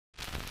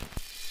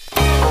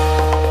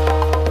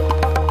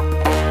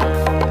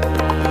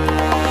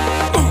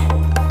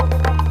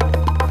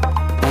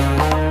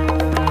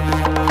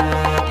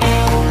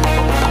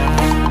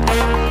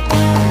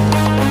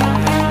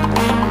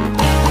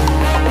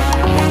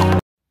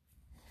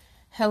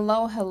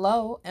Hello,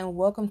 hello, and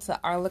welcome to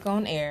Arlic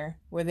on Air,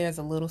 where there's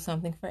a little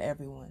something for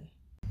everyone.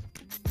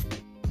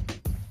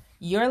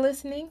 You're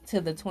listening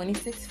to the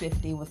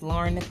 2650 with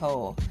Lauren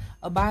Nicole,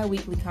 a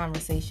bi-weekly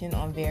conversation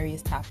on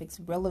various topics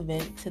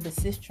relevant to the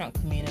Cis-Trunk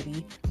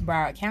community,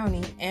 Broward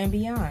County, and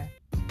beyond.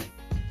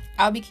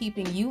 I'll be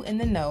keeping you in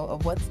the know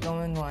of what's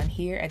going on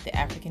here at the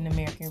African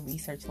American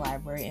Research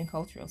Library and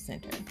Cultural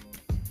Center.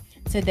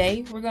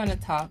 Today, we're going to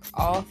talk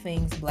all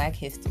things Black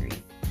history.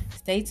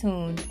 Stay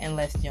tuned and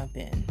let's jump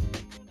in.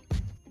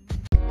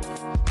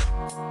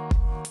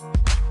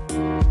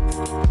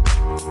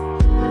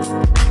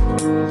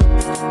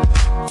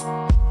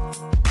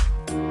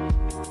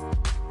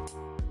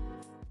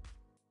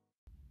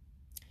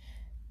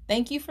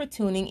 Thank you for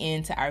tuning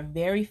in to our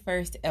very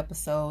first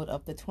episode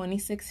of the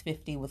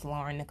 2650 with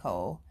Lauren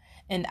Nicole.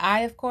 And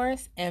I, of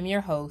course, am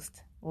your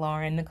host,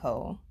 Lauren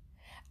Nicole.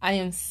 I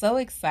am so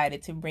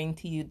excited to bring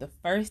to you the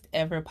first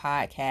ever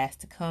podcast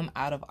to come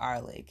out of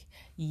Arlic.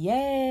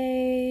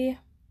 Yay!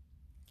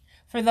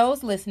 For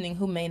those listening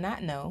who may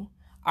not know,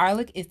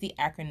 Arlic is the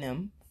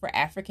acronym for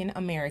African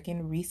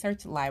American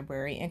Research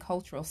Library and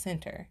Cultural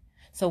Center.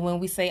 So when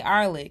we say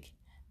Arlic,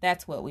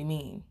 that's what we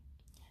mean.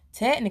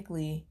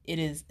 Technically, it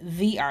is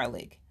the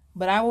Arlic,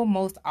 but I will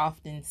most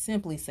often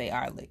simply say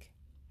Arlic.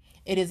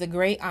 It is a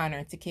great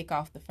honor to kick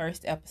off the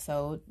first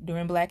episode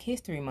during Black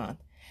History Month,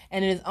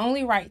 and it is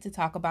only right to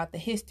talk about the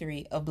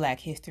history of Black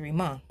History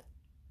Month.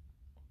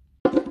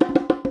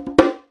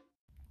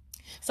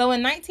 So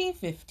in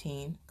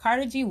 1915,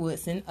 Carter G.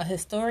 Woodson, a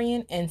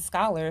historian and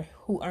scholar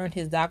who earned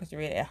his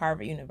doctorate at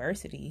Harvard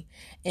University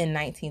in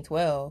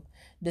 1912,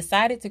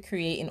 decided to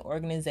create an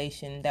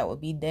organization that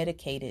would be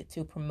dedicated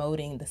to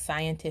promoting the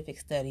scientific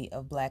study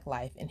of Black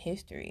life and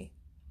history.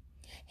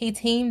 He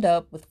teamed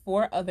up with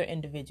 4 other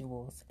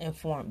individuals and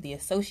formed the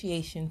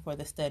Association for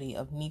the Study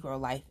of Negro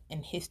Life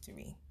and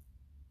History.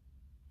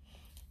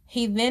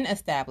 He then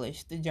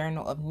established the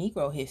Journal of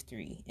Negro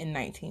History in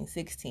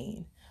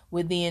 1916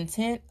 with the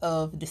intent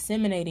of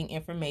disseminating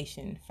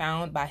information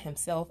found by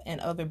himself and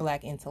other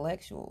Black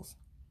intellectuals.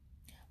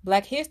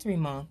 Black History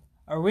Month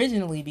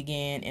originally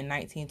began in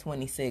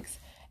 1926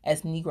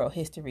 as Negro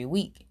History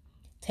Week,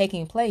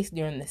 taking place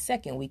during the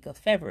second week of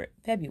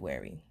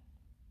February.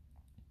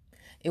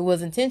 It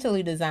was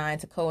intentionally designed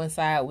to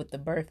coincide with the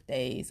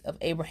birthdays of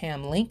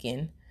Abraham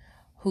Lincoln,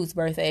 whose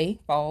birthday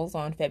falls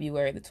on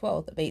February the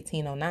 12th of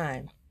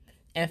 1809,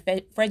 and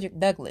Frederick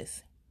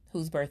Douglass,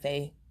 whose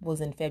birthday was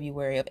in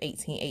February of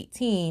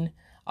 1818,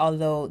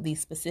 although the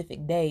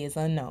specific day is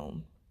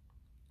unknown.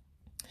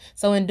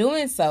 So in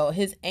doing so,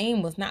 his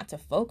aim was not to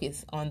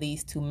focus on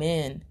these 2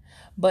 men,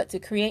 but to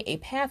create a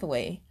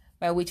pathway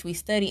by which we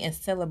study and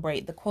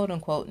celebrate the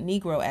quote-unquote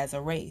Negro as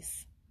a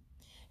race.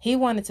 He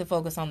wanted to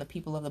focus on the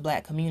people of the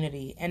Black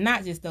community and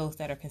not just those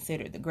that are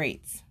considered the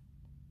greats.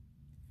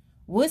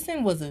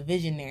 Woodson was a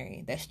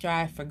visionary that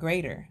strived for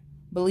greater,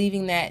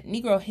 believing that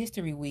Negro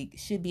History Week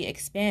should be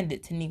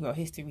expanded to Negro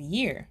History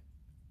Year.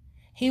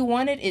 He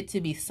wanted it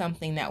to be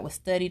something that was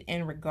studied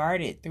and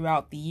regarded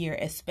throughout the year,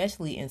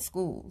 especially in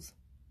schools.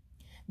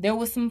 There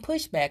was some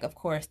pushback, of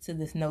course, to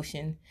this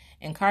notion,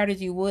 and Carter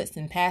G.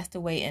 Woodson passed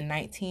away in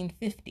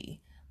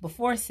 1950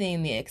 before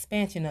seeing the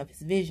expansion of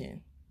his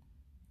vision.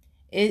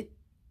 It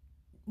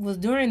was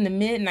during the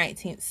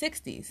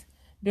mid-1960s,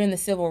 during the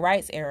Civil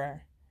Rights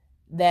era,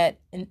 that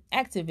an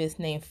activist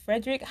named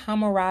Frederick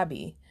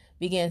Hammurabi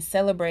began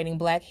celebrating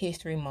Black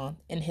History Month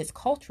in his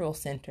cultural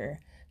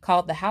center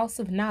called the House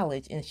of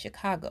Knowledge in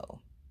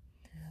Chicago.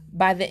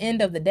 By the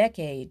end of the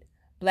decade,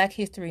 Black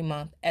History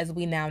Month, as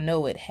we now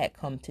know it, had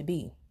come to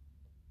be.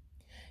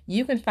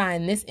 You can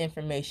find this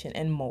information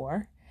and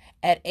more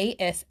at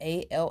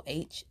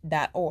asalh.org.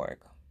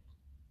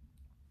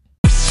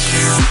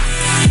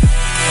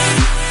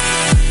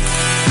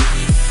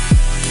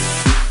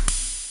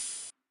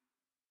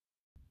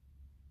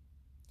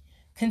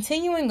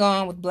 Continuing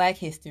on with Black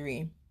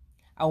history,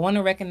 I want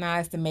to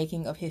recognize the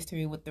making of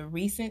history with the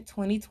recent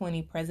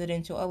 2020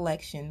 presidential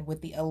election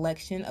with the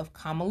election of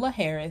Kamala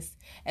Harris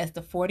as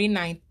the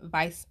 49th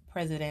Vice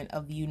President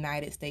of the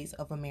United States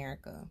of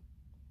America.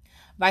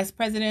 Vice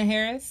President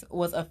Harris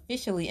was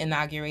officially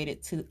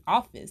inaugurated to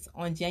office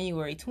on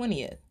January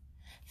 20th.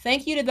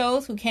 Thank you to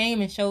those who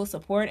came and showed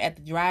support at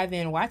the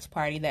drive-in watch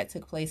party that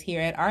took place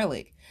here at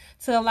Arlic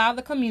to allow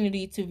the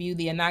community to view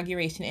the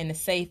inauguration in a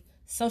safe,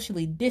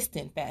 socially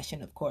distant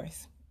fashion, of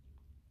course.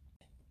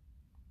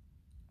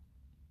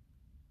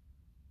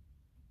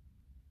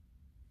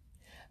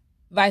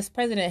 Vice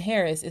President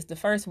Harris is the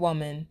first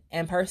woman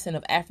and person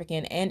of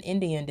African and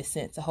Indian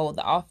descent to hold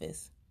the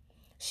office.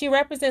 She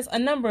represents a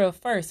number of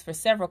firsts for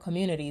several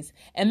communities,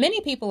 and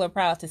many people are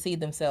proud to see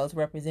themselves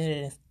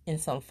represented in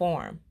some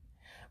form.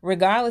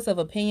 Regardless of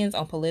opinions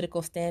on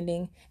political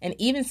standing and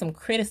even some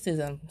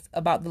criticisms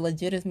about the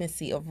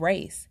legitimacy of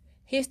race,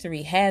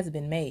 history has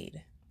been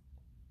made.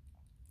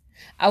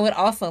 I would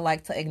also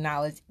like to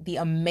acknowledge the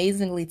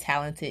amazingly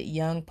talented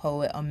young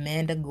poet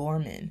Amanda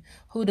Gorman,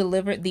 who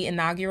delivered the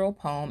inaugural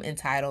poem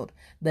entitled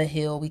 "The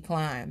Hill We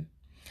Climb."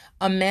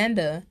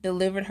 Amanda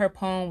delivered her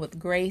poem with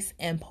grace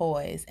and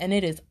poise, and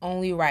it is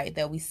only right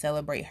that we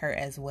celebrate her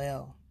as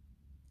well.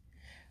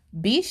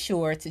 Be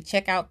sure to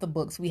check out the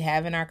books we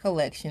have in our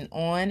collection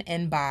on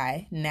and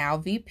by now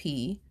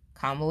VP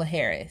Kamala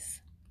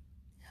Harris.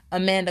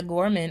 Amanda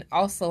Gorman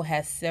also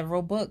has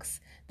several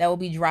books that will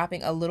be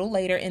dropping a little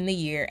later in the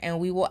year, and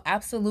we will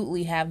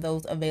absolutely have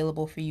those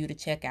available for you to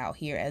check out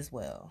here as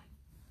well.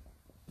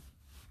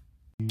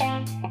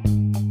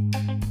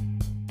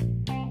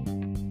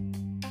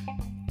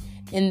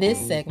 In this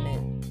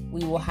segment,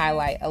 we will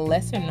highlight a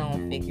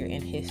lesser-known figure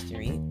in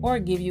history or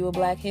give you a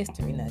Black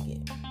History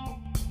nugget.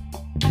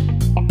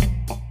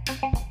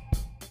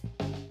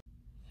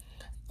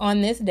 On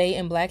this day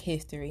in Black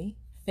history,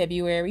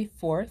 February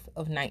 4th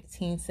of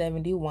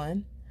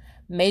 1971,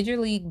 Major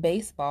League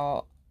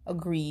Baseball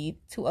agreed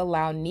to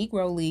allow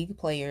Negro League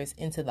players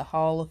into the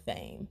Hall of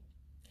Fame.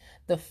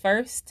 The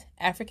first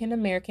African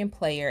American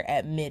player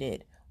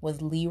admitted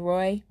was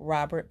Leroy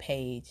Robert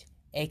Page,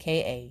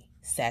 aka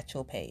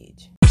Satchel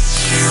Paige.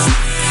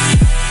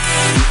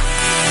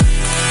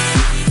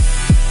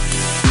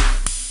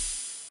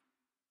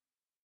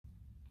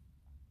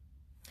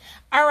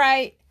 All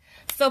right.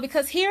 So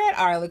because here at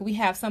Arlick we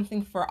have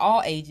something for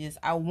all ages,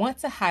 I want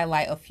to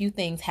highlight a few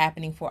things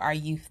happening for our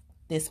youth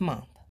this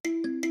month.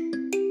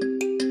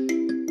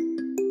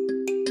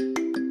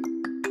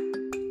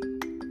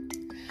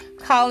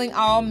 Calling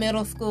all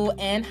middle school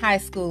and high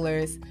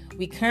schoolers,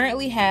 we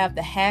currently have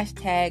the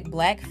hashtag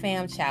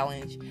BlackFam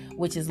Challenge,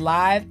 which is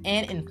live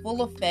and in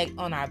full effect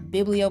on our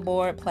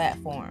BiblioBoard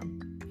platform.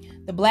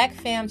 The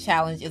BlackFam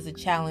Challenge is a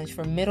challenge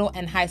for middle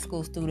and high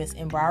school students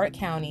in Broward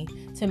County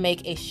to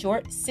make a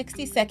short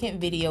 60-second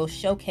video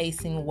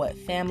showcasing what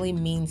family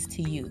means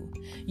to you.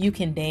 You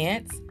can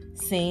dance,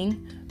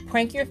 sing,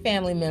 prank your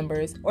family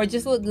members, or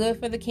just look good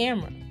for the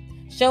camera.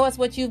 Show us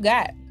what you've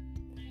got.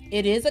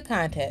 It is a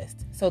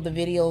contest, so the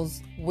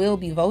videos will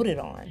be voted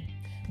on.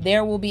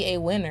 There will be a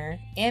winner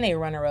and a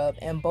runner-up,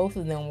 and both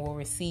of them will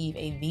receive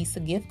a Visa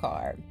gift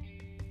card.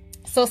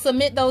 So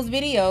submit those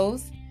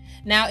videos.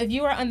 Now, if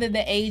you are under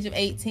the age of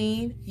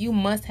 18, you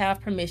must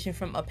have permission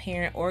from a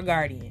parent or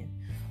guardian.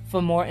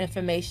 For more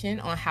information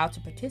on how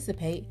to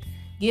participate,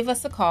 give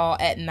us a call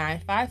at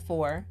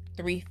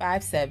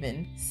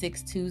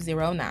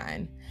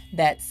 954-357-6209.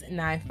 That's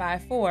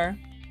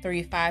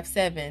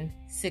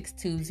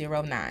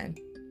 954-357-6209.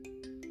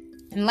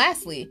 And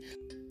lastly,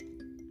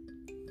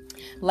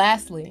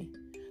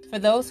 for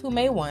those who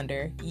may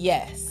wonder,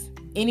 yes,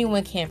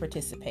 anyone can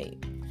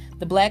participate.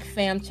 The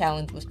BlackFam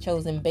Challenge was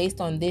chosen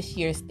based on this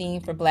year's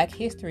theme for Black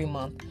History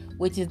Month,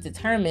 which is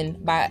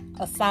determined by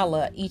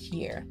ASALH each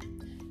year.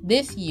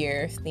 This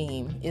year's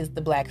theme is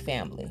the Black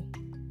family.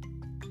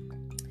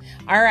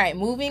 All right,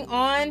 moving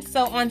on.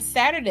 So on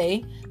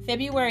Saturday,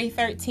 February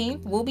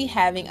 13th, we'll be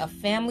having a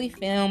Family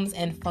Films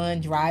and Fun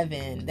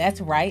drive-in.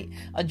 That's right,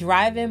 a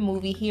drive-in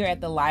movie here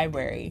at the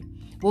library.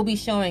 We'll be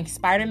showing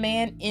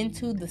Spider-Man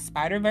Into the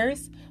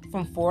Spider-Verse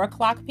from 4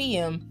 o'clock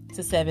p.m.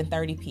 to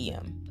 7:30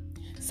 p.m.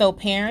 So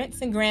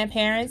parents and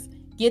grandparents,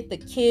 get the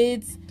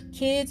kids.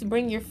 Kids,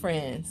 bring your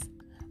friends.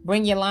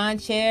 Bring your lawn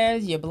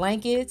chairs, your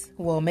blankets.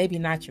 Well, maybe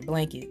not your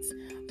blankets,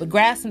 but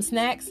grab some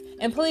snacks.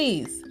 And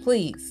please,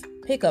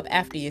 pick up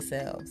after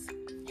yourselves.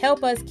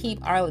 Help us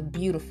keep Arlick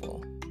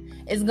beautiful.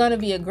 It's going to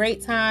be a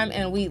great time,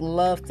 and we'd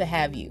love to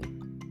have you.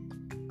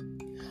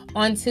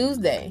 On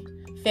Tuesday,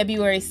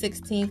 February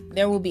 16th,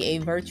 there will be a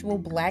virtual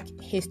Black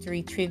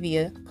History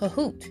Trivia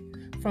Kahoot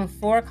from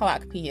 4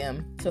 o'clock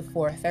p.m. to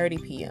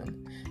 4:30 p.m.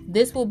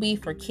 This will be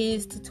for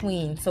kids to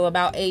tween, so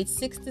about age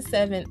 6 to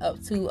 7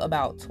 up to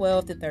about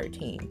 12 to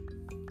 13.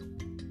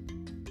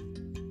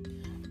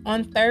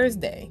 On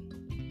Thursday,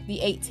 the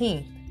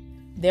 18th,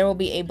 there will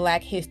be a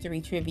Black History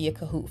Trivia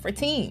Kahoot for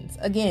teens,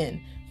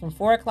 again, from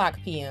 4 o'clock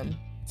p.m.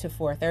 to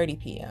 4:30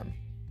 p.m.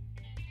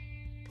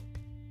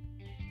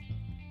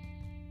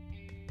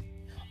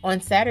 On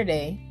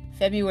Saturday,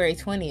 February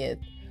 20th,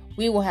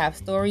 we will have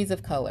Stories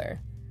of Color,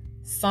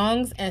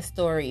 songs and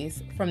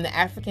stories from the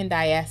African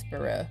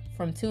diaspora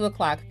from 2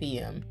 o'clock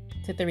p.m.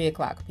 to 3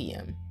 o'clock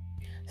p.m.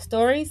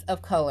 Stories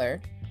of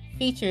Color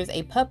features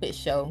a puppet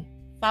show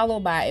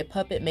followed by a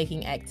puppet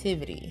making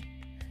activity.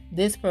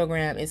 This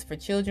program is for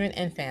children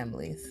and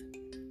families.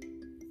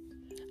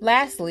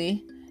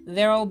 Lastly,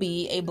 there will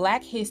be a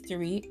Black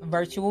History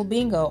virtual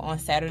bingo on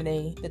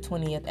Saturday the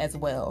 20th as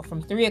well,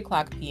 from 3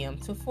 o'clock p.m.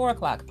 to 4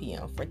 o'clock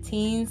p.m. for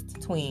teens to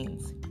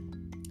tweens.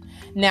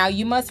 Now,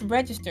 you must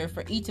register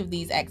for each of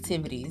these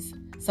activities,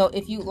 so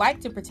if you'd like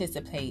to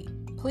participate,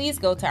 please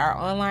go to our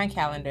online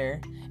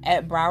calendar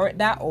at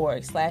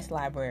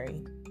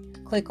broward.org/library.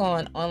 Click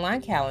on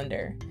Online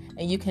Calendar,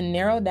 and you can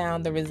narrow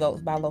down the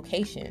results by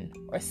location,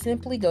 or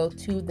simply go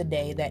to the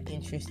day that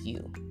interests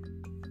you.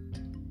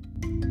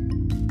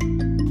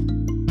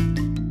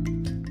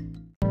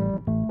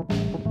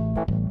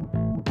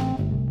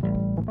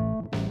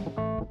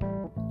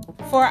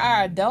 For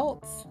our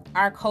adults,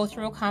 our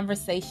cultural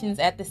conversations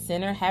at the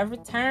center have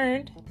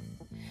returned.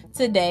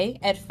 Today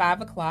at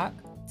 5 o'clock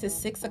to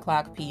 6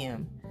 o'clock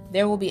p.m.,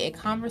 there will be a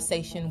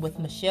conversation with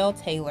Michelle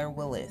Taylor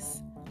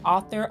Willis,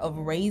 author of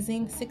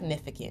Raising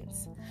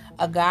Significance,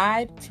 a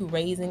guide to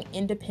raising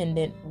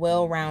independent,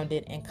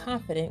 well-rounded, and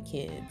confident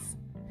kids.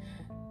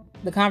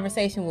 The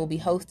conversation will be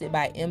hosted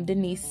by M.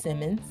 Denise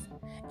Simmons,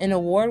 an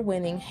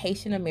award-winning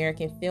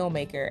Haitian-American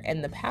filmmaker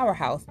and the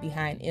powerhouse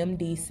behind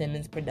M.D.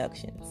 Simmons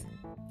Productions.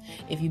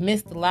 If you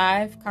missed the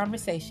live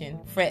conversation,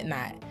 fret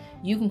not.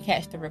 You can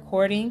catch the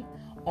recording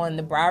on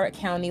the Broward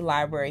County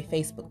Library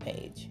Facebook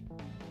page.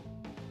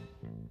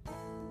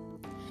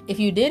 If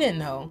you didn't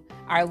know,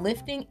 our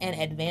Lifting and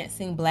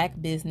Advancing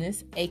Black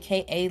Business,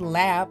 aka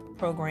LAB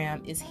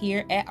program, is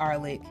here at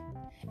ARLIC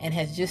and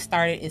has just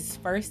started its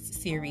first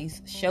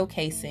series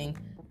showcasing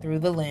Through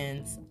the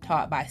Lens,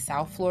 taught by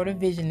South Florida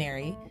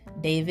visionary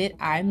David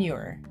I.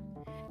 Muir.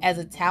 As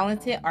a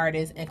talented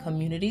artist and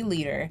community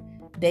leader,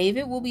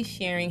 David will be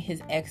sharing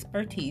his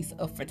expertise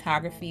of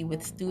photography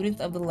with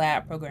students of the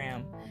LAB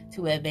program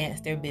to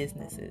advance their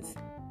businesses.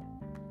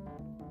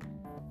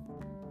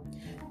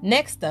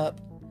 Next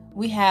up,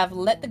 we have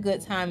Let the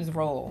Good Times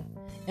Roll,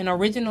 an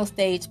original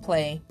stage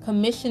play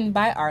commissioned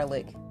by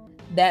ARLIC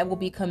that will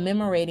be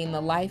commemorating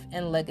the life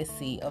and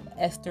legacy of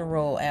Esther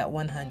Roll at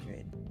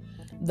 100.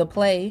 The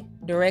play,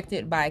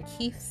 directed by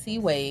Keith C.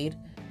 Wade,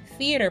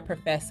 theater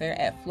professor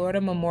at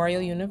Florida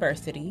Memorial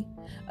University,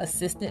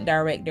 assistant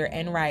director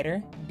and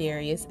writer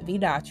Darius V.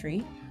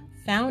 Daughtry,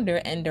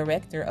 founder and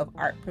director of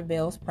Art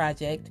Prevails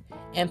Project,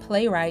 and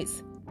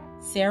playwrights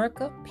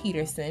Sarika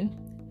Peterson,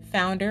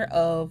 founder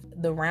of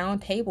the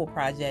Round Table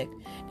Project,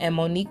 and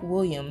Monique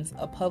Williams,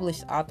 a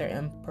published author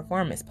and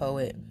performance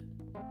poet.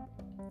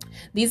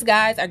 These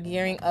guys are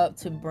gearing up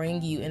to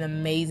bring you an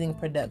amazing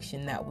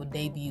production that will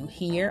debut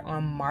here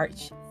on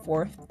March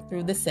 4th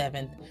through the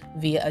 7th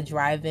via a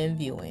drive-in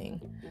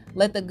viewing.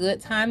 Let the Good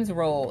Times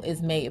Roll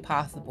is made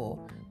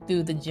possible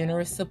through the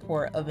generous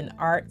support of an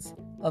Arts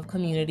of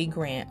Community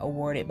grant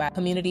awarded by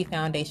Community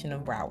Foundation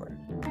of Broward.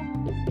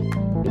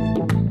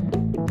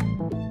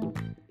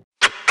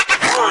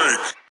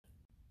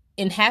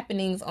 In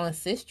happenings on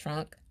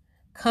Sistrunk,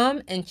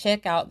 come and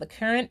check out the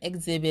current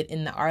exhibit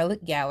in the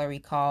ARLIC Gallery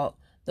called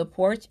The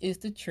Porch is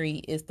the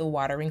Tree is the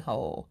Watering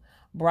Hole,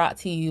 brought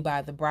to you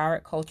by the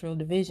Broward Cultural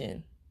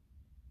Division.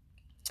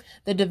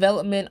 The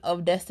development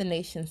of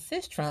Destination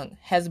Sistrunk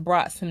has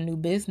brought some new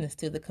business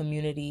to the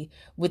community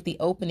with the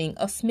opening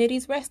of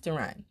Smitty's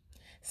Restaurant.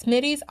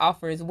 Smitty's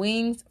offers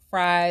wings,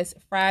 fries,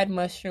 fried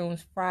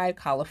mushrooms, fried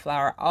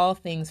cauliflower, all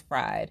things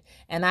fried,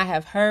 and I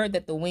have heard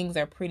that the wings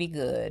are pretty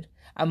good.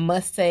 I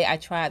must say I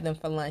tried them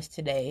for lunch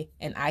today,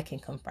 and I can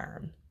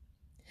confirm.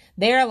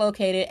 They are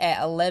located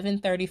at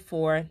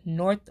 1134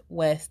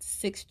 Northwest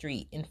 6th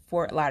Street in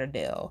Fort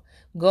Lauderdale.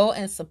 Go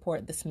and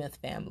support the Smith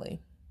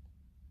family.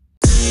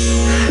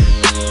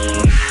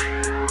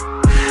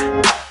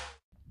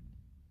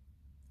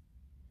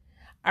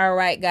 All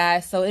right,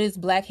 guys, so it is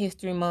Black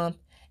History Month,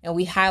 and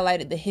we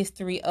highlighted the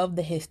history of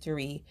the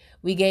history.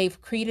 We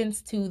gave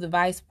credence to the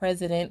Vice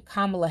President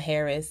Kamala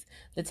Harris,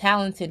 the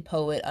talented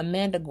poet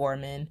Amanda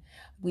Gorman.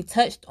 We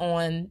touched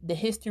on the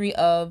history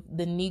of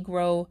the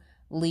Negro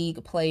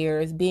League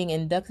players being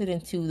inducted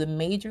into the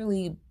Major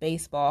League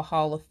Baseball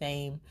Hall of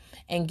Fame,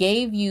 and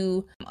gave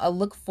you a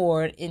look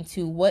forward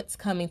into what's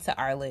coming to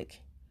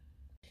ARLIC.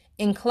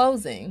 In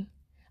closing,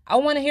 I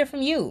want to hear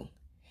from you.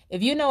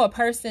 If you know a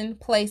person,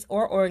 place,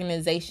 or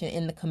organization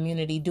in the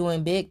community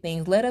doing big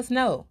things, let us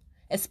know,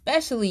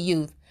 especially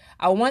youth.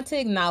 I want to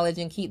acknowledge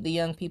and keep the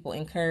young people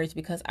encouraged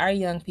because our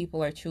young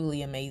people are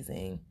truly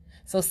amazing.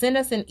 So send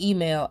us an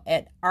email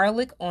at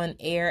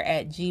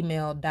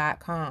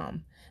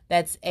arlickonair@gmail.com.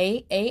 That's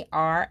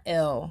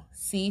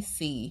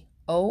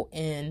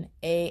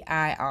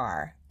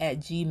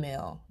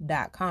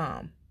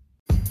AARLCCONAIR@gmail.com.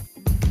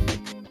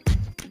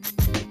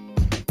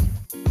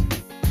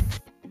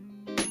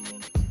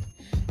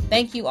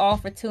 Thank you all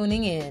for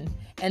tuning in.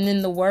 And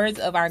in the words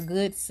of our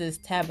good sis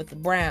Tabitha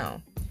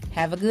Brown,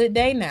 have a good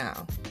day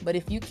now. But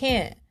if you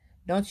can't,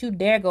 don't you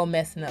dare go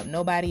messing up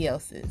nobody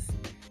else's.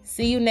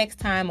 See you next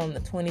time on the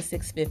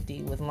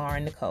 2650 with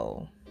Lauren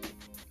Nicole.